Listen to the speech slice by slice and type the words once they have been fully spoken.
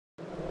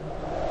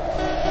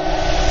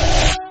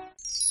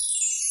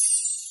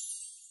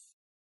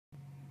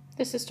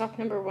This is stock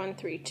number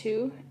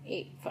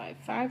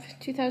 132855,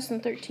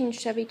 2013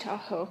 Chevy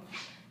Tahoe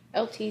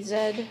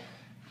LTZ,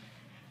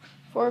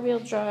 4-wheel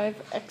drive,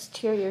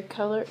 exterior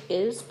color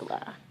is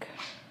black.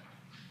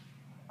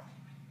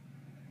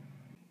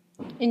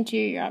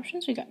 Interior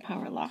options, we got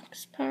power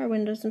locks, power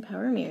windows, and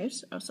power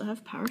mirrors. Also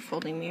have power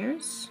folding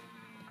mirrors.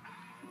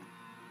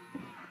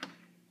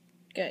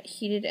 Got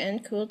heated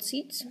and cooled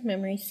seats,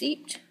 memory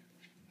seat,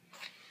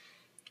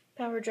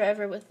 power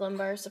driver with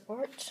lumbar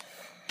support,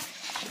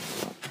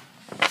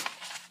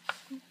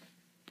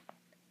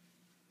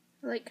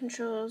 light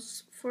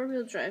controls,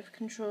 4-wheel drive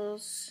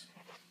controls,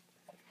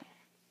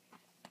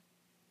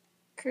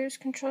 cruise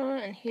control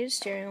and heated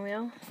steering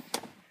wheel,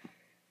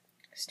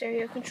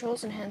 stereo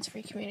controls and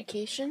hands-free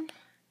communication,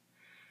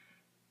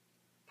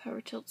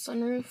 power tilt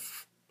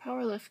sunroof,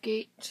 power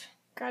liftgate,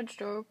 garage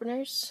door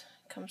openers,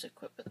 comes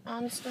equipped with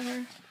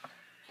OnStar,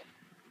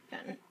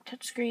 got a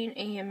touchscreen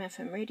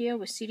AM/FM radio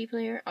with CD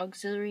player,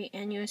 auxiliary,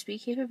 and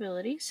USB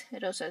capabilities.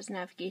 It also has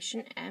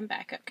navigation and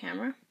backup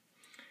camera,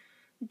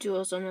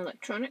 dual zone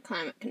electronic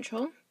climate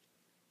control,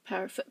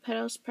 power foot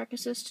pedals, park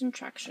assist, and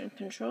traction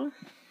control.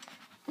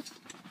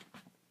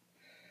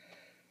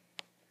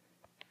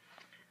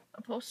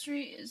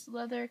 Upholstery is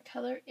leather,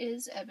 color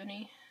is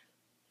ebony.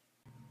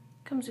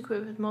 Comes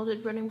equipped with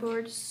molded running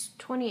boards,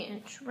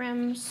 20-inch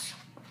rims,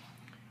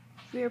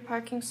 rear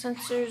parking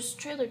sensors,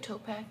 trailer tow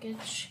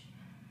package,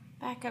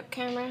 backup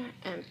camera,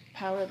 and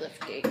power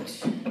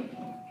liftgate.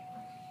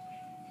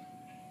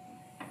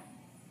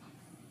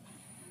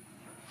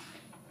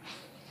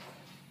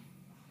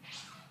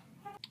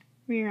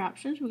 Rear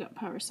options, we got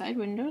power side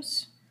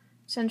windows,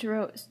 center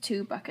row is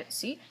 2 bucket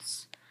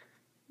seats,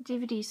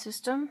 DVD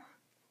system,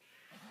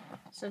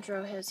 center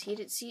row has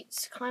heated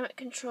seats, climate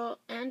control,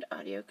 and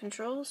audio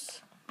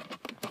controls.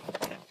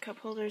 Got cup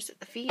holders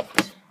at the feet.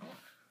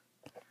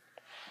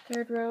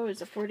 Third row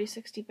is a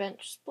 40-60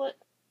 bench split.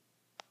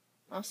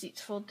 All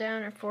seats fold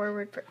down or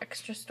forward for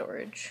extra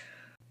storage.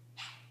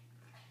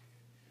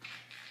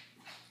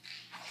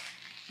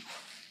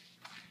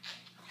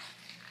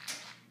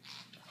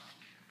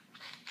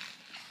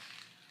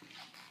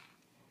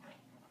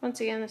 Once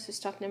again, this is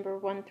stock number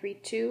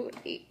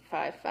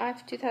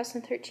 132855,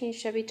 2013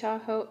 Chevy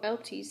Tahoe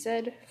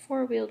LTZ,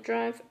 4-wheel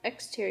drive,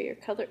 exterior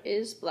color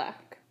is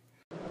black.